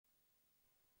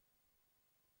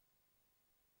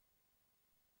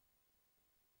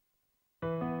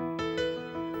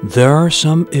There are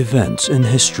some events in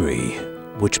history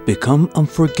which become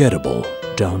unforgettable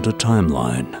down the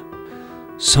timeline.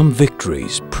 Some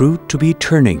victories proved to be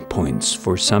turning points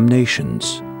for some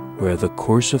nations, where the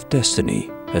course of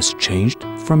destiny has changed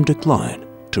from decline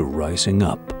to rising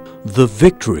up. The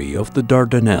victory of the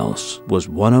Dardanelles was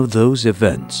one of those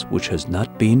events which has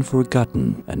not been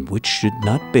forgotten and which should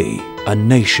not be. A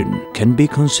nation can be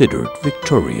considered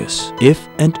victorious if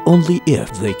and only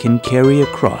if they can carry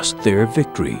across their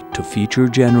victory to future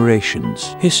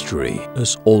generations. History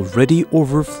is already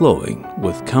overflowing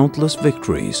with countless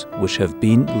victories which have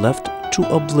been left to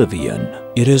oblivion.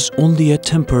 It is only a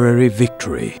temporary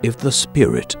victory if the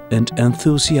spirit and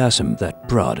enthusiasm that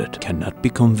brought it cannot be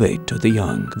conveyed to the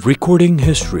young. Recording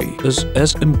history is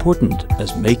as important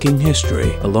as making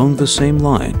history. Along the same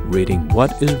line, reading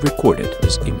what is recorded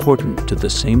is important to the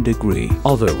same degree.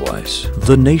 Otherwise,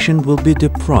 the nation will be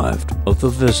deprived of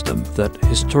the wisdom that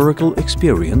historical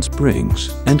experience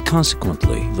brings, and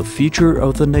consequently, the future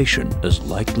of the nation is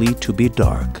likely to be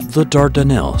dark. The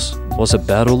Dardanelles was a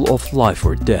battle of life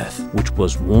or death, which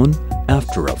was won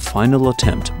after a final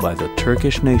attempt by the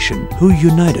Turkish nation, who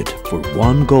united for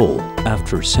one goal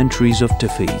after centuries of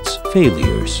defeats,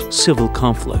 failures, civil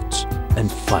conflicts,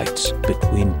 and fights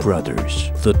between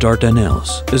brothers. The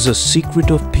Dardanelles is a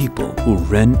secret of people who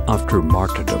ran after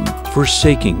martyrdom,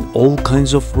 forsaking all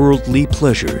kinds of worldly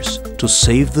pleasures to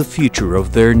save the future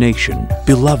of their nation,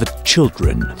 beloved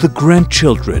children, the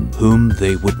grandchildren whom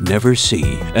they would never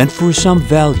see, and for some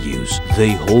values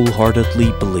they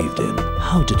wholeheartedly believed in.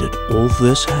 How did all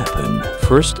this happen?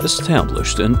 First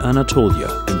established in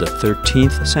Anatolia in the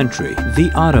 13th century,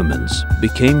 the Ottomans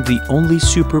became the only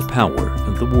superpower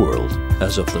in the world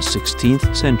as of the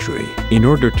 16th century. In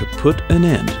order to put an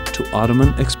end to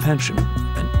Ottoman expansion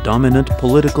and dominant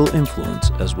political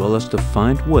influence, as well as to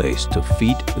find ways to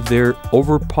feed their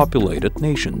overpopulated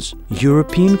nations,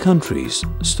 European countries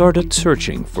started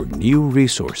searching for new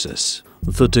resources.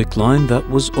 The decline that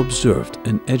was observed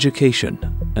in education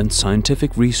and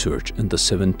scientific research in the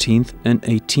 17th and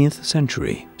 18th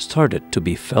century started to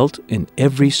be felt in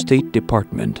every state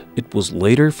department. It was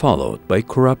later followed by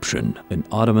corruption in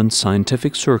Ottoman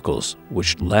scientific circles,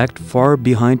 which lagged far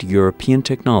behind European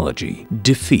technology.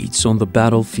 Defeats on the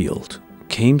battlefield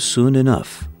came soon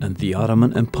enough, and the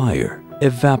Ottoman Empire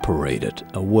evaporated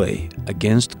away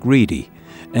against greedy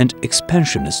and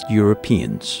expansionist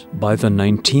Europeans. By the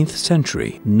 19th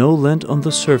century, no land on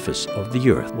the surface of the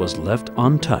earth was left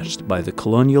untouched by the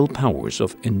colonial powers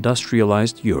of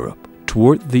industrialized Europe.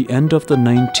 Toward the end of the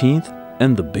 19th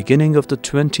and the beginning of the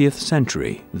 20th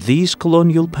century, these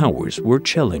colonial powers were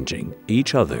challenging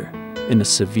each other in a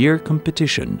severe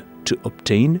competition to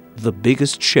obtain the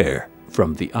biggest share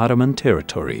from the Ottoman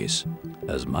territories,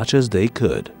 as much as they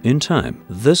could. In time,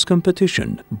 this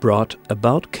competition brought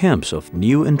about camps of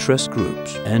new interest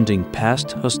groups, ending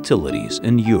past hostilities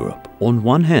in Europe. On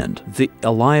one hand, the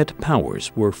Allied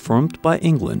powers were formed by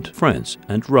England, France,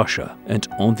 and Russia, and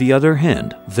on the other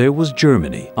hand, there was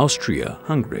Germany, Austria,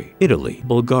 Hungary, Italy,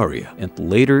 Bulgaria, and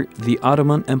later the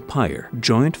Ottoman Empire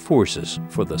joined forces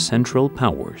for the Central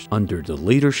Powers. Under the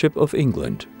leadership of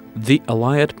England, the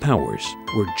Allied powers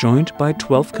were joined by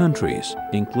 12 countries,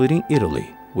 including Italy,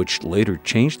 which later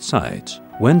changed sides.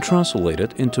 When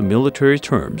translated into military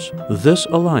terms, this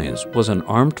alliance was an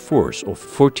armed force of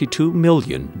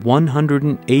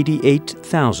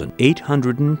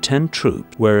 42,188,810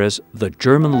 troops, whereas the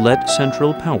German-led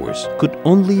Central Powers could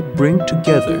only bring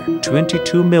together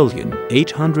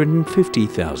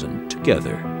 22,850,000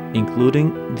 together,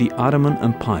 including the Ottoman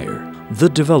Empire. The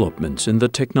developments in the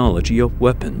technology of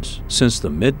weapons since the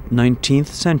mid-19th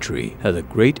century had a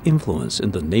great influence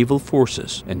in the naval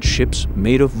forces, and ships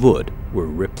made of wood were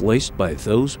replaced by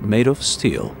those made of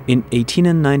steel. In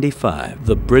 1895,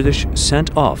 the British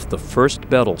sent off the first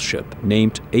battleship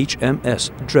named HMS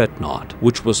Dreadnought,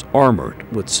 which was armored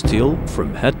with steel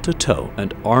from head to toe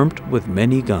and armed with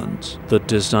many guns. The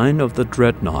design of the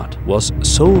Dreadnought was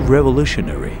so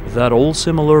revolutionary that all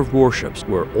similar warships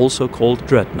were also called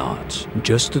dreadnoughts.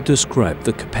 Just to describe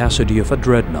the capacity of a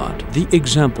dreadnought, the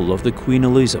example of the Queen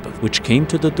Elizabeth, which came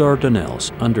to the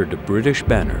Dardanelles under the British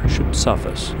banner, should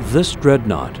suffice. This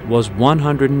dreadnought was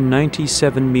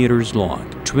 197 meters long,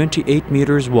 28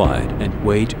 meters wide, and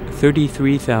weighed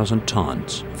 33,000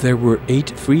 tons. There were 8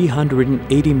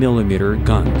 380mm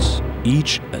guns,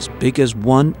 each as big as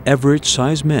one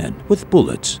average-sized man, with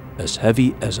bullets as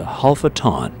heavy as a half a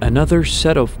ton. Another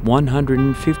set of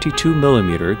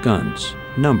 152mm guns,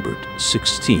 numbered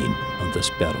 16 on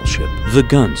this battleship. The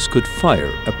guns could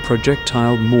fire a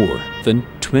projectile more than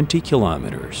 20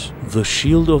 kilometers. The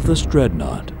shield of this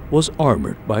dreadnought was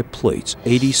armored by plates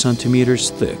 80 centimeters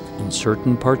thick on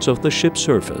certain parts of the ship's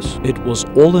surface. It was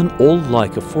all in all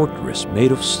like a fortress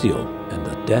made of steel and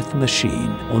a death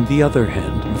machine. On the other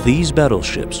hand, these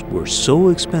battleships were so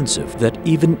expensive that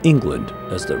even England,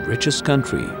 as the richest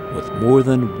country with more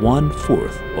than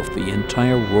 1/4 of the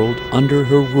entire world under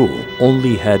her rule,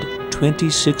 only had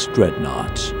 26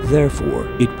 dreadnoughts. Therefore,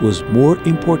 it was more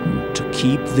important to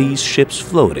keep these ships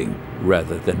floating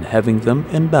rather than having them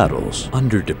in battles.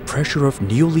 Under the pressure of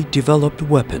newly developed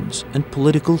weapons and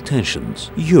political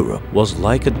tensions, Europe was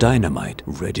like a dynamite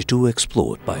ready to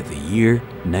explode. By the year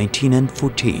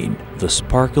 1914, the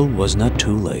sparkle was not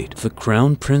too late. The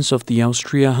Crown Prince of the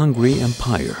Austria-Hungary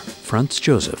Empire, Franz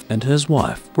Joseph, and his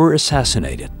wife were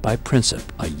assassinated by Princip,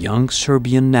 a young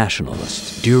Serbian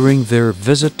nationalist, during their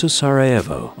visit to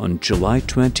Sarajevo on July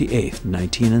 28,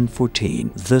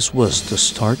 1914. This was to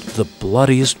start the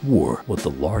bloodiest war with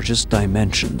the largest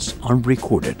dimensions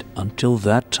unrecorded until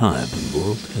that time in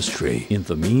world history. In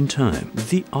the meantime,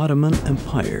 the Ottoman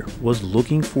Empire was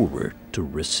looking forward to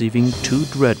receiving 2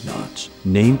 dreadnoughts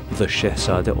named the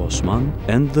Shehzade Osman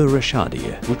and the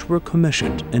Reshadiye, which were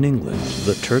commissioned in England.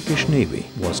 The Turkish Navy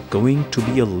was going to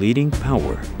be a leading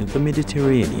power in the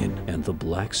Mediterranean and the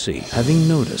Black Sea. Having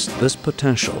noticed this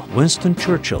potential, Winston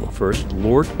Churchill, First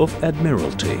Lord of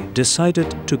Admiralty,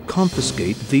 decided to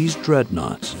confiscate these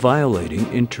dreadnoughts, violating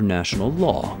international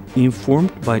law.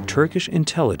 Informed by Turkish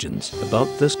intelligence about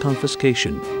this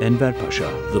confiscation, Enver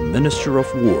Pasha, the Minister of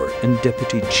War and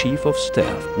Deputy Chief of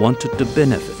Staff, wanted to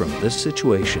benefit from this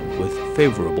situation with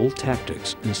favorable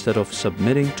tactics instead of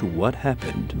submitting to what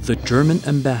happened. The German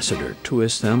ambassador to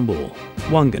Istanbul,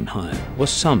 Wangenheim,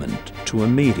 was summoned to a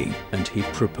meeting, and he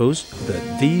proposed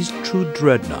that these 2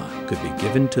 dreadnoughts could be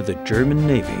given to the German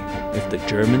Navy if the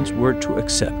Germans were to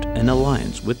accept an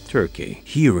alliance with Turkey.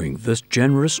 Hearing this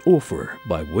generous offer,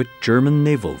 by which German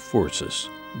naval forces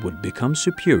would become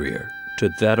superior to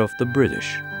that of the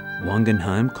British,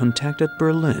 Wangenheim contacted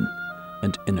Berlin,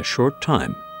 and in a short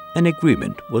time, an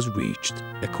agreement was reached.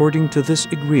 According to this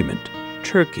agreement,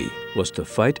 Turkey was to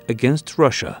fight against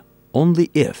Russia only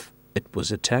if it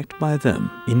was attacked by them.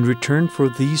 In return for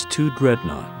these 2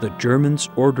 dreadnoughts, the Germans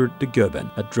ordered the Goeben,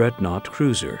 a dreadnought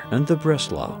cruiser, and the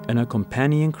Breslau, and a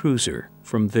companion cruiser,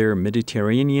 from their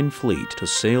Mediterranean fleet to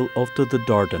sail off to the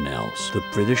Dardanelles. The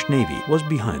British Navy was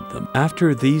behind them.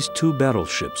 After these 2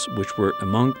 battleships, which were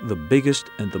among the biggest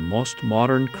and the most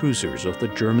modern cruisers of the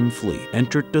German fleet,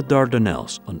 entered the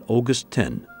Dardanelles on August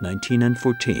 10,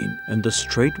 1914, and the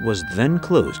strait was then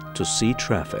closed to sea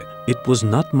traffic. It was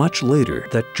not much later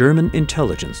that German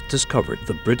intelligence discovered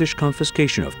the British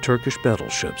confiscation of Turkish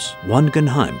battleships.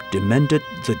 Wangenheim demanded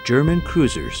the German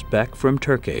cruisers back from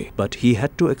Turkey, but he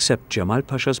had to accept Cemal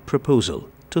Pasha's proposal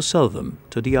to sell them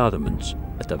to the Ottomans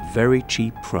at a very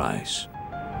cheap price.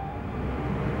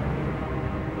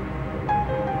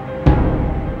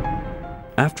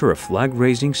 After a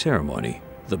flag-raising ceremony,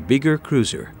 the bigger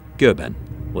cruiser, Goeben,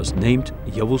 was named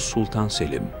Yavuz Sultan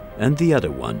Selim, and the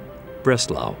other one,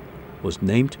 Breslau, was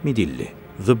named Midilli.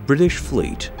 The British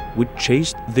fleet, which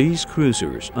chased these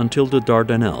cruisers until the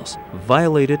Dardanelles,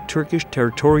 violated Turkish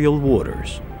territorial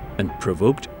waters and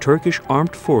provoked Turkish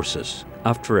armed forces.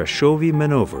 After a showy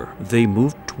maneuver, they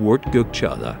moved toward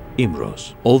Gökçeada,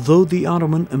 Imros. Although the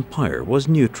Ottoman Empire was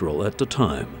neutral at the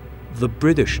time, the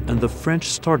British and the French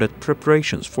started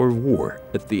preparations for war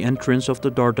at the entrance of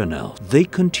the Dardanelles. They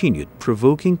continued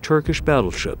provoking Turkish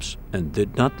battleships and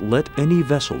did not let any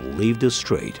vessel leave the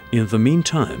strait. In the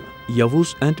meantime,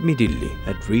 Yavuz and Midilli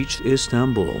had reached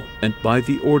Istanbul, and by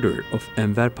the order of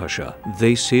Enver Pasha,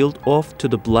 they sailed off to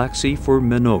the Black Sea for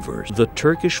maneuvers. The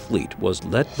Turkish fleet was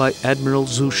led by Admiral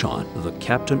Zushan, the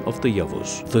captain of the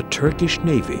Yavuz. The Turkish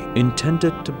Navy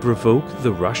intended to provoke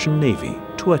the Russian Navy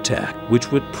to attack, which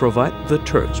would provide the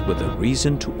Turks with a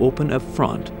reason to open a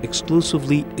front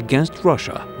exclusively against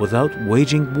Russia without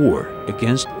waging war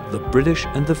against the British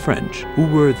and the French, who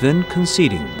were then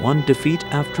conceding one defeat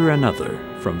after another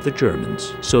from the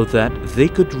Germans, so that they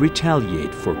could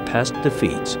retaliate for past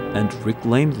defeats and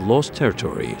reclaim lost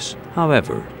territories.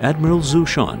 However, Admiral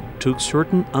Zushan took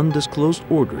certain undisclosed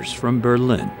orders from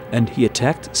Berlin, and he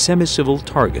attacked semi-civil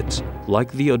targets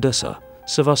like the Odessa,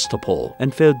 Sevastopol,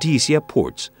 and Feodosia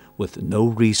ports with no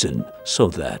reason, so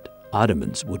that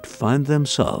Ottomans would find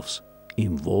themselves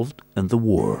involved in the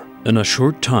war. In a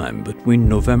short time between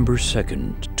November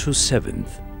 2nd to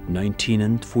 7th,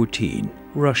 1914,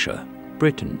 Russia,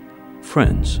 Britain,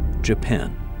 France,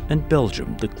 Japan, and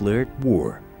Belgium declared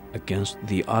war against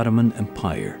the Ottoman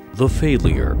Empire. The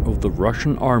failure of the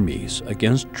Russian armies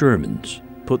against Germans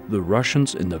put the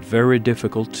Russians in a very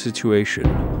difficult situation.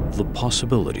 The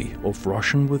possibility of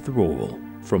Russian withdrawal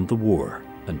from the war,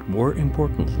 and more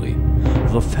importantly,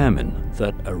 the famine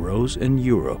that arose in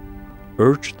Europe,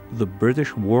 urged the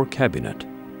British War Cabinet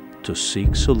to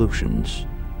seek solutions.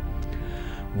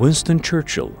 Winston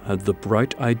Churchill had the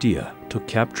bright idea to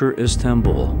capture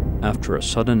Istanbul after a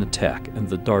sudden attack in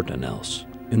the Dardanelles.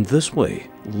 In this way,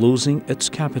 losing its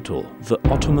capital, the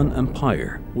Ottoman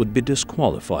Empire would be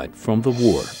disqualified from the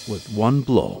war with one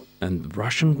blow, and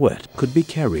Russian wheat could be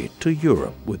carried to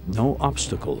Europe with no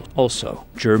obstacle. Also,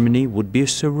 Germany would be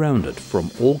surrounded from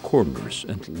all corners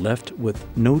and left with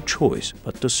no choice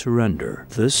but to surrender.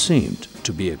 This seemed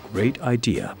to be a great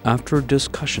idea. After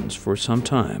discussions for some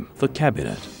time, the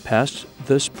cabinet passed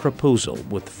this proposal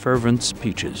with fervent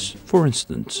speeches. For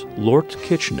instance, Lord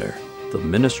Kitchener, the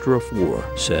Minister of War,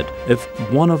 said if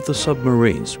one of the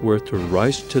submarines were to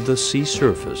rise to the sea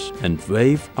surface and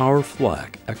wave our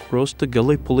flag across the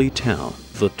Gallipoli town,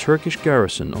 the Turkish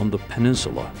garrison on the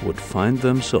peninsula would find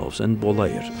themselves in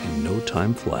Bolayr in no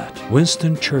time flat.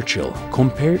 Winston Churchill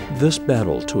compared this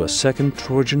battle to a second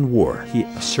Trojan War. He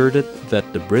asserted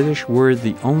that the British were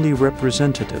the only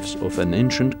representatives of an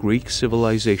ancient Greek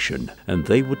civilization, and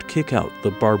they would kick out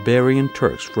the barbarian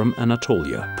Turks from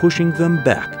Anatolia, pushing them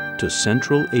back to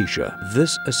Central Asia.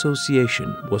 This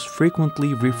association was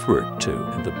frequently referred to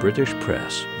in the British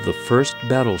press. The first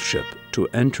battleship to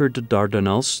enter the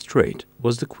Dardanelles Strait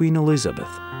was the Queen Elizabeth,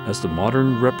 as the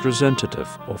modern representative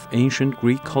of ancient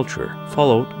Greek culture,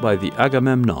 followed by the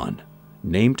Agamemnon,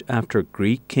 named after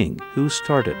Greek king who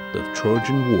started the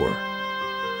Trojan War.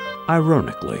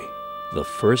 Ironically, the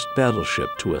first battleship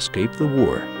to escape the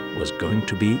war was going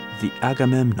to be the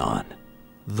Agamemnon.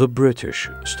 The British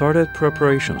started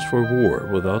preparations for war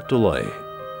without delay,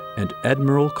 and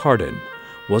Admiral Carden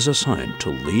was assigned to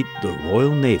lead the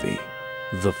Royal Navy.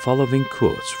 The following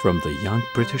quotes from the young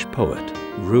British poet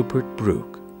Rupert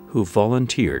Brooke, who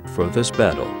volunteered for this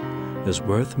battle, is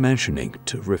worth mentioning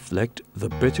to reflect the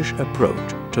British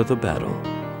approach to the battle.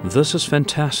 "This is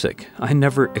fantastic. I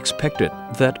never expected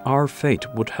that our fate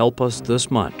would help us this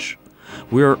much.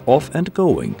 We are off and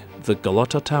going. The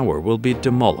Galata Tower will be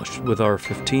demolished with our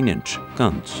 15-inch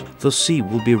guns. The sea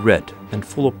will be red and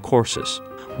full of corpses.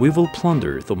 We will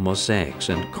plunder the mosaics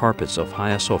and carpets of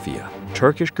Hagia Sophia.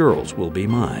 Turkish girls will be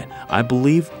mine. I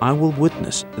believe I will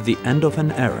witness the end of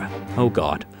an era. Oh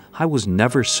God, I was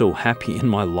never so happy in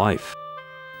my life."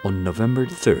 On November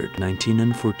 3,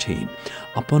 1914,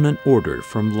 upon an order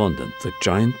from London, the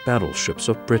giant battleships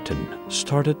of Britain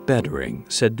started battering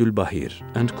Seddülbahir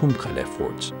and Canakkale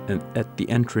forts at the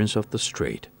entrance of the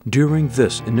strait. During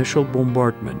this initial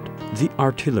bombardment, the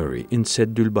artillery in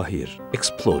Seddülbahir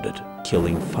exploded,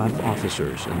 killing 5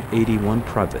 officers and 81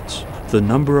 privates. The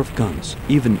number of guns,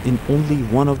 even in only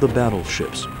one of the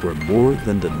battleships, were more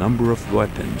than the number of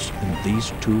weapons in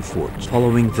these 2 forts.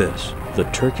 Following this, the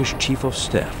Turkish Chief of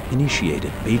Staff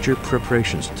initiated major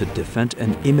preparations to defend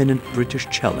an imminent British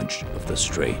challenge of the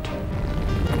strait.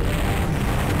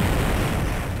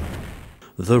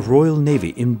 The Royal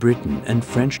Navy in Britain and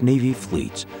French Navy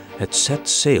fleets had set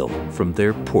sail from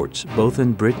their ports both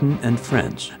in Britain and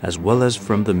France, as well as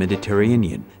from the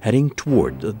Mediterranean, heading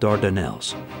toward the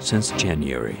Dardanelles since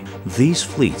January. These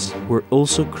fleets were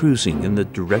also cruising in the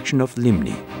direction of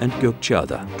Limni and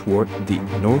Gökçeada toward the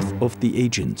north of the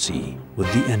Aegean Sea.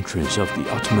 With the entrance of the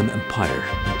Ottoman Empire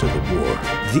into the war,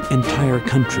 the entire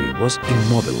country was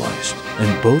immobilized,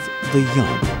 and both the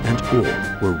young and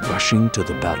old were rushing to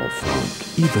the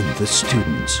battlefront. Even the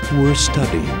students who were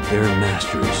studying their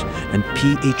master's and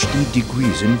PhD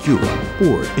degrees in Europe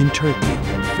or in Turkey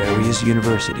at various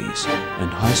universities and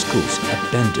high schools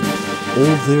abandoned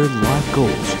all their life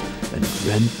goals and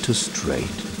ran to strait.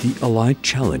 The Allied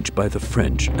challenge by the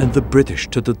French and the British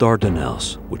to the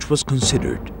Dardanelles, which was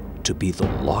considered to be the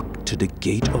lock to the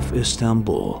gate of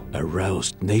Istanbul,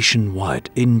 aroused nationwide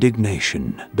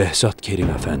indignation. Behzat Kerim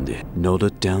Efendi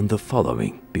noted down the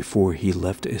following before he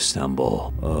left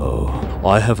Istanbul. "Oh,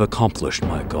 I have accomplished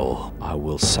my goal. I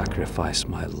will sacrifice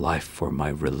my life for my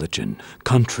religion,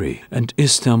 country, and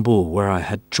Istanbul, where I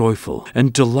had joyful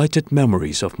and delighted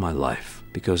memories of my life,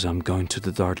 because I'm going to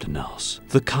the Dardanelles,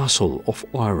 the castle of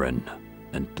iron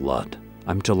and blood.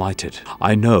 I'm delighted.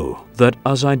 I know that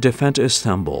as I defend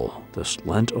Istanbul, this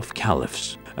land of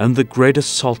caliphs and the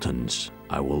greatest sultans,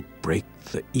 I will break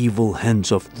the evil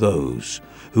hands of those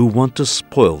who want to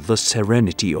spoil the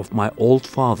serenity of my old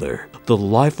father, the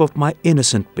life of my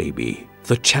innocent baby,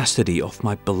 the chastity of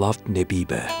my beloved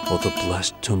Nebibe, or the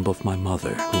blessed tomb of my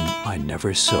mother, whom I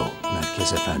never saw,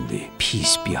 Merkez Efendi,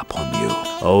 peace be upon you.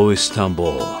 O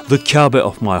Istanbul, the Kaaba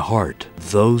of my heart,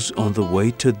 those on the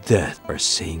way to death are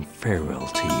saying farewell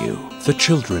to you. The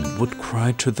children would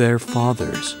cry to their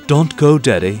fathers, "Don't go,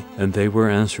 Daddy," and they were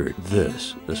answered,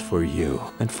 "This is for you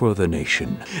and for the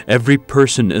nation." Every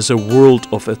person is a world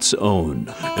of its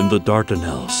own. In the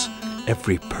Dardanelles,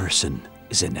 every person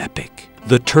is an epic.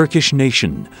 The Turkish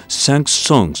nation sang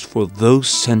songs for those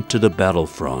sent to the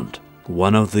battlefront.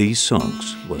 One of these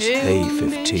songs was Hey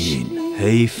 15.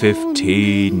 Hey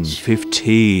 15,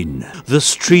 15. The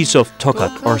streets of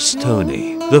Tokat are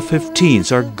stony. The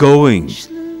 15s are going.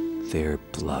 Their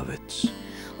beloveds'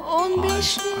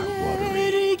 eyes are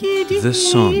watery.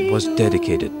 This song was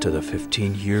dedicated to the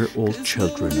 15-year-old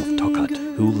children of Tokat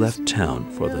who left town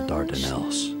for the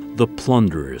Dardanelles. The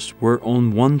plunderers were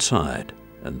on one side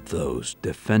and those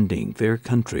defending their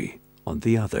country on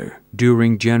the other.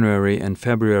 During January and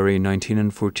February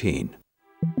 1914,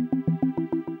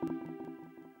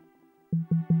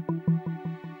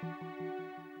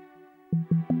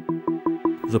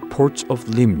 the ports of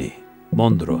Limni,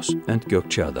 Mondros, and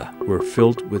Gökçeada were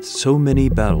filled with so many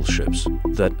battleships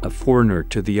that a foreigner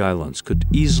to the islands could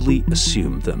easily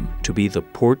assume them to be the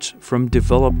ports from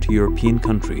developed European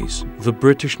countries. The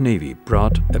British Navy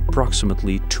brought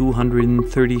approximately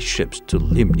 230 ships to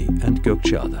Limni and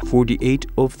Gökçeada, 48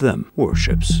 of them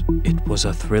warships. It was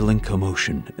a thrilling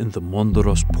commotion in the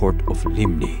Mondros port of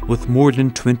Limni, with more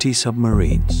than 20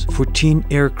 submarines, 14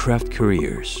 aircraft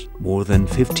carriers, more than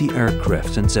 50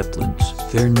 aircrafts and zeppelins.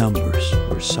 Their numbers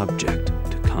were subject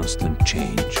to constant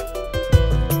change.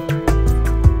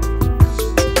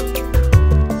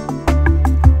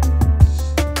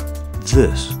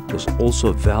 This was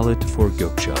also valid for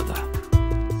Gökçeada.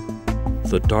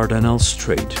 The Dardanelles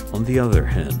Strait, on the other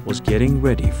hand, was getting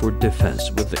ready for defense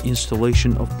with the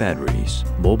installation of batteries,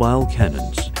 mobile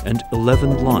cannons, and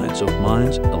 11 lines of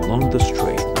mines along the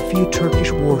strait. A few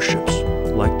Turkish warships,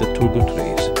 like the Turgut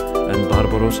Reis and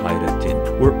Barbaros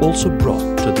Hayrettin, were also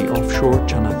brought to the offshore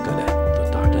Canakkale.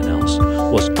 The Dardanelles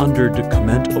was under the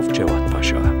command of Cevat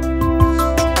Pasha.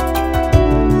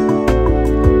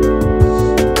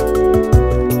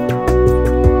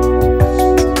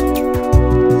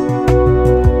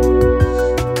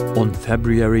 On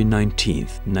February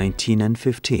 19th,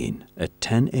 1915, at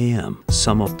 10 a.m.,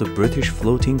 some of the British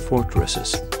floating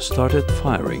fortresses started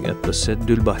firing at the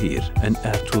Seddül Bahir and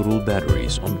Ertuğrul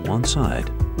batteries on one side,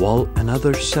 while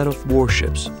another set of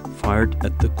warships fired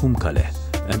at the Kumkale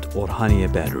and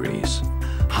Orhaniye batteries.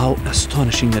 How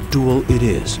astonishing a duel it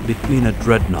is between a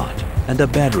dreadnought and a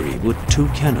battery with two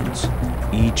cannons,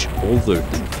 each older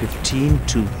than 15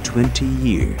 to 20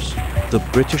 years. The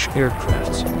British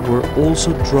aircrafts were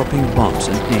also dropping bombs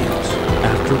and nails.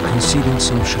 After conceding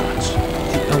some shots,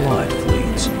 the Allied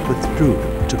fleets withdrew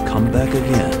to come back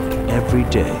again every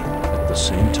day at the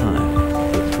same time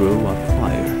to throw up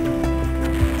fire.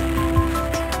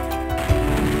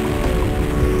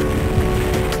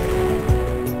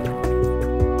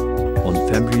 On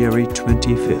February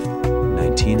 25th,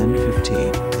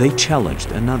 1915, they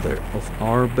challenged another of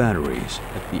our batteries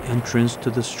at the entrance to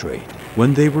the strait.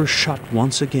 When they were shot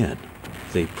once again,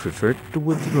 they preferred to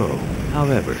withdraw.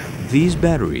 However, these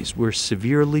batteries were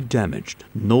severely damaged,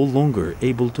 no longer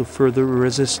able to further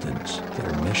resistance.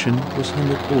 Their mission was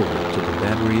handed over to the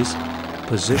batteries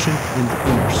positioned in the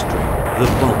inner strait.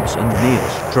 The bombs and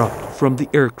nails dropped from the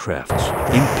aircrafts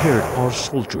impaired our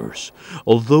soldiers,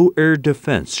 although air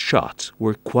defense shots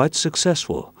were quite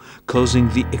successful, causing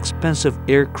the expensive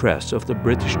aircrafts of the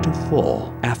British to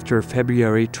fall. After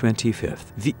February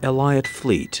 25th, the Allied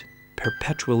fleet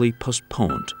perpetually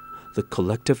postponed the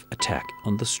collective attack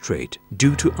on the strait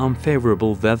due to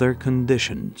unfavorable weather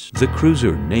conditions. The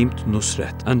cruiser named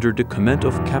Nusret, under the command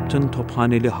of Captain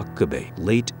Tophaneli Hakkı Bey,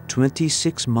 laid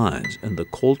 26 mines in the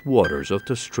cold waters of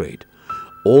the strait,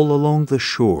 all along the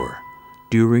shore,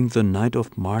 during the night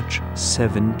of March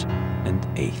 7th and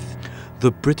 8th.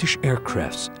 The British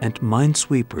aircrafts and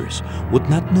minesweepers would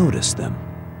not notice them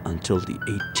until the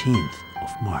 18th of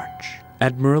March.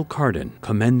 Admiral Carden,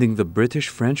 commanding the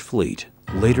British-French fleet,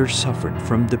 later suffered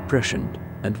from depression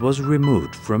and was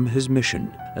removed from his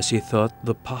mission as he thought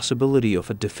the possibility of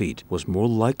a defeat was more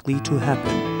likely to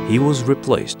happen. He was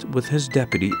replaced with his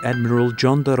deputy, Admiral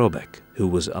John de Robeck, who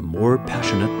was a more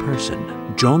passionate person.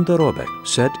 John de Robeck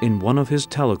said in one of his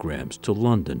telegrams to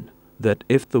London that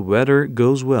if the weather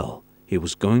goes well, he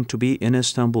was going to be in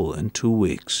Istanbul in 2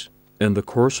 weeks. In the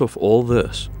course of all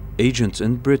this, agents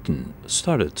in Britain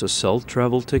started to sell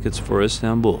travel tickets for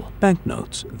Istanbul.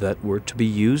 Banknotes that were to be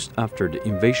used after the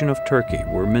invasion of Turkey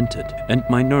were minted, and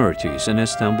minorities in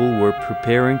Istanbul were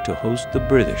preparing to host the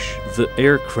British. The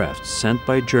aircraft sent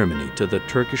by Germany to the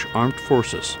Turkish armed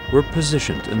forces were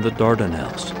positioned in the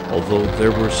Dardanelles. Although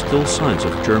there were still signs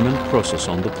of German process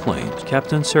on the plains,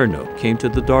 Captain Cerno came to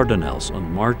the Dardanelles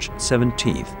on March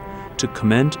 17th to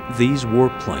command these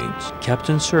warplanes.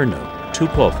 Captain Cerno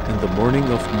took off in the morning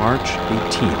of March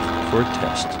 18th for a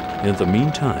test. In the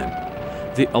meantime,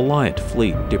 the Allied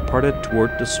fleet departed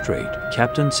toward the strait.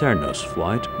 Captain Cerno's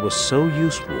flight was so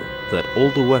useful that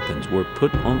all the weapons were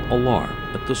put on alarm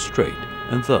at the strait,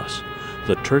 and thus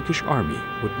the Turkish army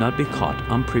would not be caught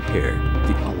unprepared.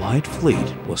 The Allied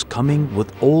fleet was coming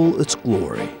with all its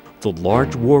glory. The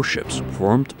large warships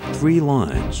formed three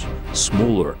lines,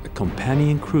 smaller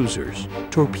accompanying cruisers,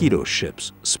 torpedo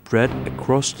ships spread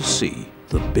across the sea.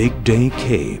 The big day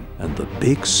came and the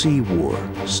big sea war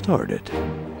started.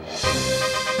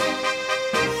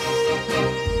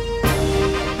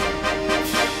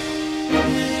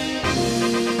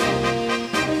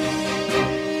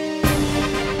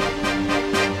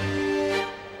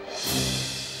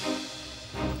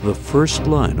 The first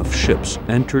line of ships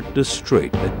entered the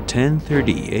strait at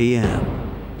 10:30 a.m.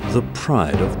 The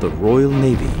pride of the Royal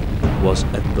Navy was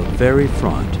at the very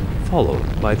front, followed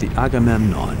by the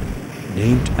Agamemnon,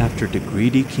 named after the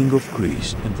greedy king of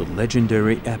Greece in the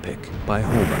legendary epic by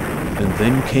Homer. And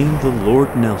then came the Lord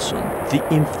Nelson, the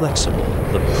Inflexible,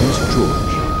 the Prince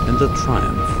George, and the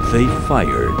Triumph. They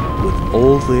fired with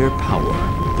all their power.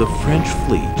 The French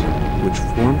fleet, which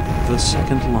formed the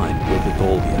second line, were the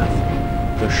Goliath,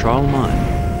 the Charlemagne,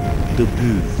 the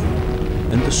Bouve,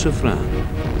 and the Suffren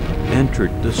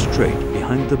entered the strait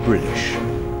behind the British.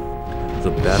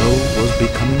 The battle was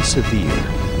becoming severe.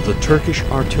 The Turkish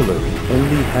artillery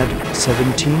only had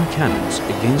 17 cannons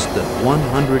against the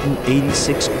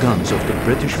 186 guns of the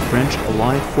British-French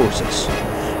Allied forces.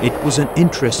 It was an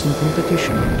interesting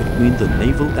competition between the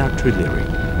naval artillery.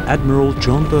 Admiral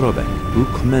John de Robec,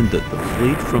 who commanded the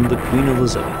fleet from the Queen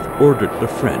Elizabeth, ordered the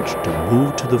French to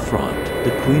move to the front.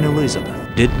 The Queen Elizabeth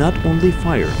did not only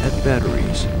fire at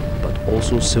batteries, but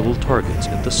also civil targets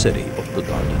in the city of the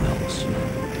Dardanelles.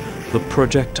 The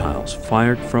projectiles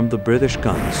fired from the British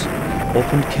guns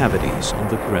opened cavities on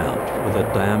the ground with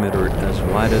a diameter as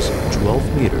wide as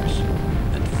 12 meters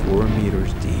and 4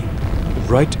 meters deep.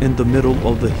 Right in the middle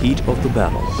of the heat of the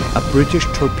battle, a British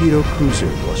torpedo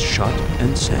cruiser was shot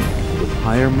and sank. With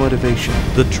higher motivation,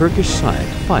 the Turkish side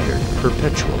fired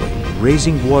perpetually,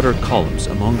 raising water columns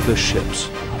among the ships.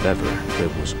 However,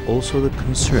 there was also the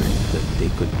concern that they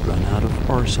could run out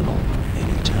of arsenal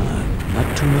any time.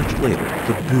 Not too much later,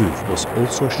 the Bouve was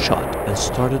also shot and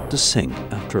started to sink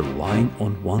after lying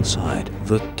on one side.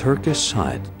 The Turkish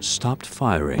side stopped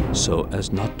firing so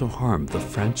as not to harm the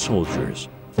French soldiers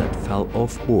that fell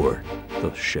off board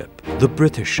the ship. The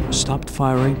British stopped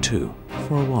firing too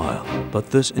for a while, but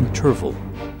this interval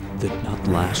did not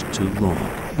last too long.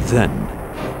 Then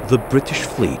the British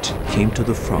fleet came to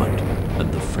the front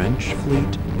and the French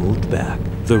fleet moved back.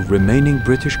 The remaining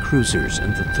British cruisers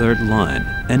in the third line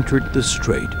entered the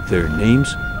strait. Their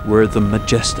names were the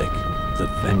Majestic, the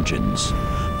Vengeance,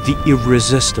 the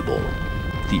Irresistible,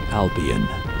 the Albion,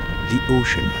 the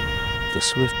Ocean, the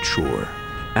Swift Shore.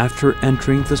 After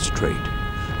entering the strait,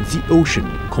 the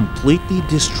Ocean completely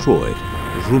destroyed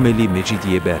Rumeli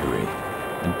Mecidiye Battery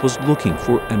and was looking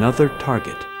for another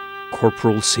target.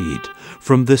 Corporal Seed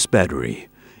from this battery,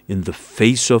 in the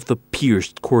face of the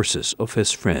pierced courses of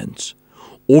his friends,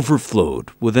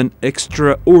 overflowed with an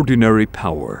extraordinary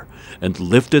power and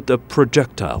lifted a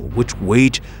projectile which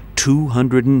weighed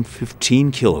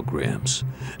 215 kilograms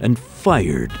and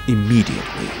fired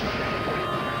immediately.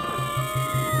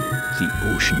 The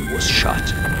Ocean was shot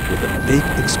with a big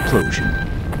explosion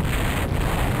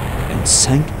and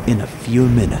sank in a few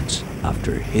minutes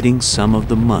after hitting some of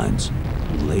the mines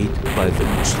laid by the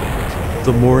Nusret.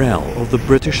 The morale of the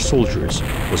British soldiers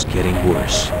was getting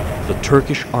worse. The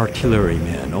Turkish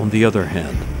artillerymen, on the other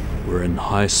hand, were in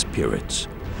high spirits.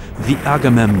 The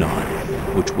Agamemnon,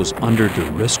 which was under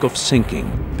the risk of sinking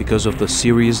because of the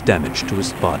serious damage to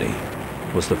its body,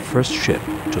 was the first ship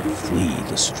to flee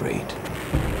the strait.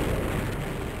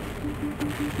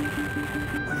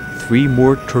 3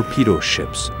 more torpedo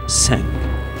ships sank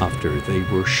after they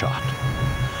were shot.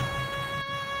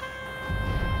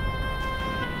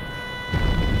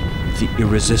 The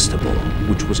Irresistible,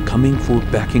 which was coming for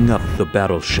backing up the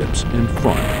battleships in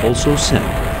front, also sank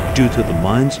due to the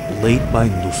mines laid by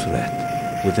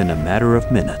Nusret within a matter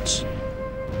of minutes.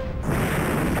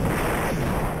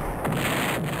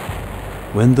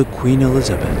 when the Queen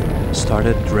Elizabeth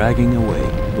started dragging away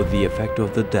with the effect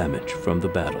of the damage from the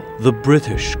battle. The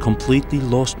British completely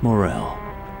lost morale.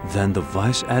 Then the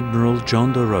Vice Admiral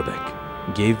John de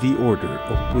Robeck gave the order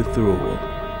of withdrawal,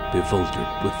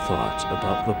 bewildered with thoughts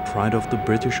about the pride of the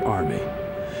British Army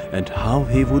and how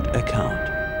he would account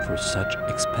for such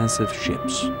expensive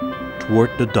ships. Toward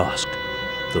the dusk,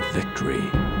 the victory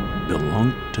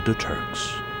belonged to the Turks.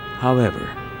 However,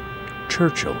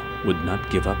 Churchill would not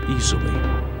give up easily.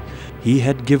 He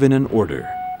had given an order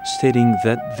stating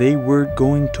that they were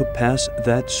going to pass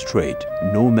that strait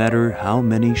no matter how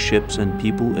many ships and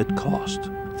people it cost.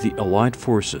 The Allied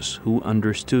forces, who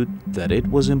understood that it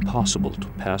was impossible to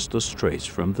pass the straits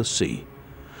from the sea,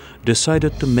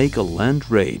 decided to make a land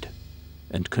raid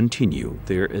and continue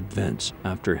their advance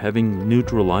after having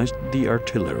neutralized the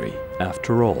artillery.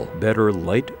 After all, better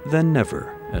late than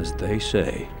never, as they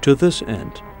say. To this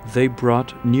end, they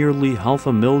brought nearly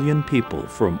 500,000 people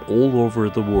from all over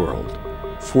the world,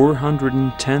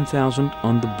 410,000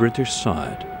 on the British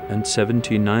side and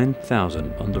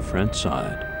 79,000 on the French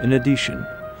side. In addition,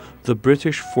 the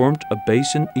British formed a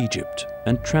base in Egypt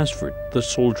and transferred the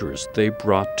soldiers they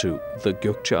brought to the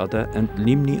Gökçeada and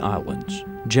Limni Islands.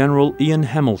 General Ian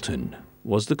Hamilton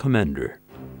was the commander,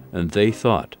 and they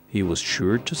thought he was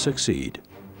sure to succeed.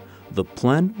 The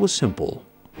plan was simple.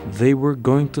 They were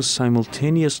going to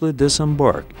simultaneously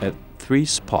disembark at 3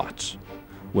 spots.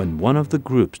 When one of the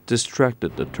groups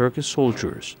distracted the Turkish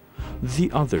soldiers, the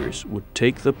others would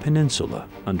take the peninsula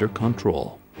under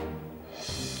control.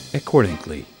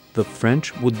 Accordingly, the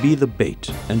French would be the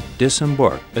bait and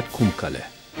disembark at Canakkale.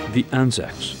 The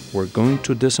Anzacs were going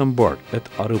to disembark at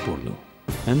Arıburnu,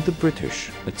 and the British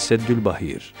at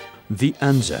Seddülbahir. The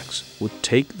Anzacs would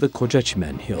take the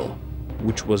Kocaçmen Hill,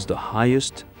 which was the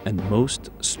highest and most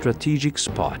strategic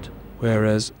spot,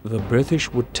 whereas the British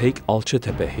would take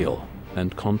Alçatepe Hill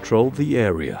and control the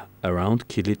area around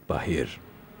Kilitbahir.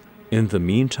 In the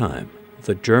meantime,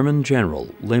 the German general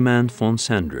Liman von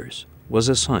Sanders was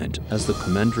assigned as the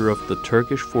commander of the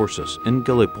Turkish forces in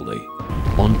Gallipoli.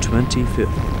 On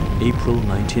 25th April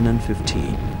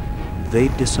 1915, they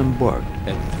disembarked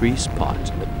at 3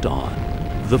 spots at dawn.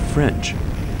 The French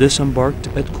disembarked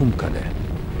at Canakkale.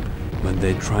 When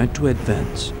they tried to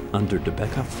advance under the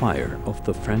backup fire of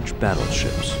the French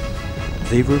battleships,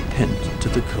 they were pinned to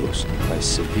the coast by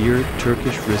severe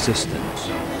Turkish resistance.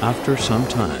 After some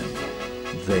time,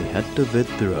 they had to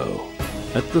withdraw.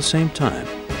 At the same time,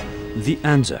 the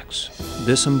Anzacs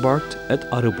disembarked at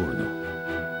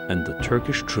Arıburnu, and the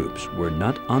Turkish troops were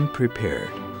not unprepared.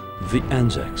 The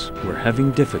Anzacs were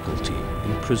having difficulty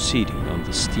in proceeding on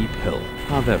the steep hill.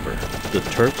 However, the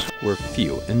Turks were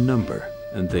few in number,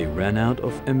 and they ran out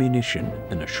of ammunition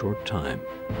in a short time.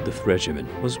 The regiment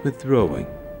was withdrawing,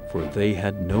 for they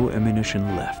had no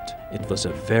ammunition left. It was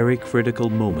a very critical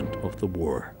moment of the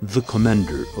war. The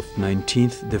commander of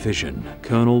 19th Division,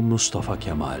 Colonel Mustafa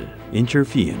Kemal,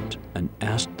 intervened and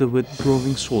asked the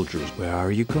withdrawing soldiers, "Where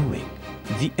are you going?"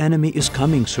 "The enemy is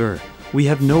coming, sir. We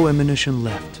have no ammunition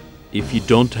left." "If you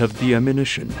don't have the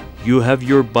ammunition, you have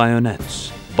your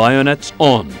bayonets. Bayonets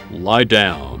on! Lie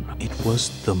down!" It was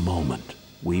the moment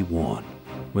we won.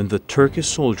 When the Turkish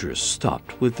soldiers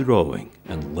stopped withdrawing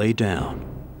and lay down,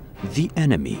 the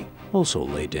enemy also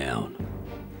lay down.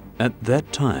 At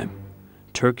that time,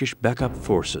 Turkish backup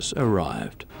forces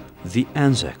arrived. The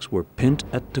Anzacs were pinned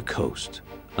at the coast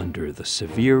under the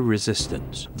severe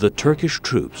resistance. The Turkish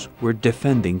troops were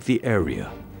defending the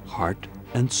area, heart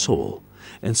and soul,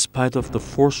 in spite of the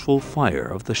forceful fire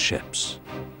of the ships.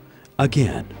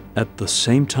 Again, at the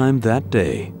same time that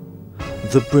day,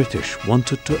 the British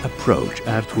wanted to approach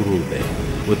Ertuğrul Bey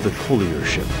with the collier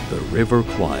ship, the River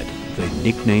Clyde, they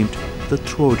nicknamed the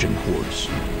Trojan Horse,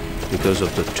 because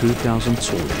of the 2,000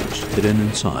 soldiers hidden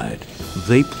inside.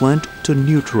 They planned to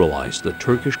neutralize the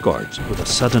Turkish guards with a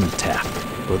sudden attack,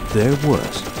 but there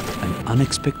was an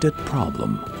unexpected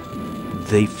problem.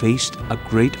 They faced a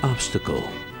great obstacle.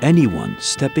 Anyone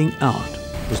stepping out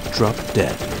was dropped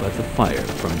dead by the fire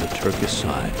from the Turkish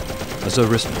side. As a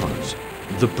response,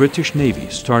 the British Navy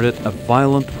started a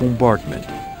violent bombardment,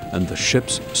 and the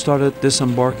ships started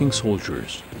disembarking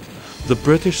soldiers. The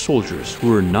British soldiers who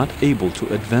were not able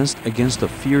to advance against a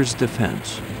fierce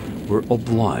defense were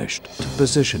obliged to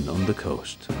position on the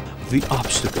coast. The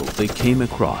obstacle they came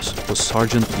across was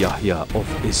Sergeant Yahya of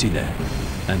Ezine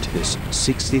and his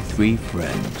 63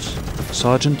 friends.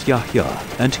 Sergeant Yahya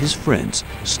and his friends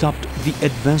stopped the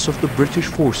advance of the British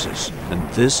forces, and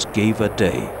this gave a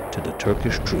day to the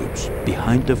Turkish troops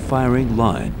behind the firing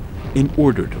line in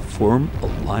order to form a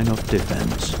line of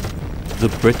defense.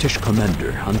 The British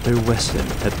commander Hunter Weston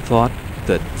had thought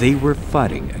that they were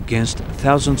fighting against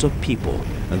thousands of people,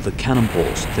 and the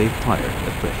cannonballs they fired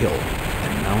at the hill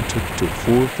amounted to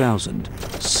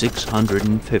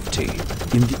 4,650.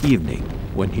 In the evening,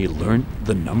 when he learned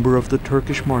the number of the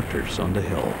Turkish martyrs on the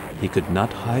hill, he could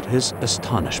not hide his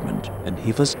astonishment, and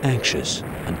he was anxious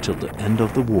until the end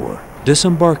of the war.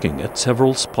 Disembarking at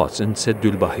several spots in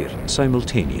Seddülbahir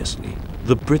simultaneously,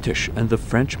 the British and the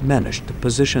French managed to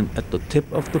position at the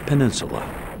tip of the peninsula.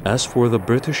 As for the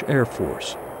British Air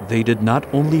Force, they did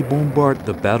not only bombard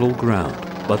the battleground,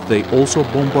 but they also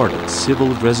bombarded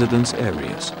civil residence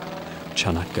areas,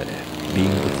 Canakkale being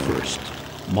the first.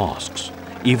 Mosques,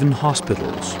 even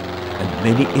hospitals, and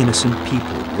many innocent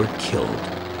people were killed.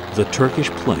 The Turkish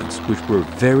planes, which were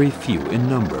very few in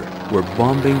number, were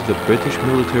bombing the British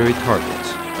military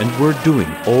targets and were doing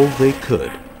all they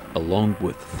could, along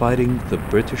with fighting the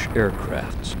British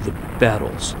aircrafts. The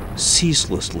battles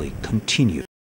ceaselessly continued.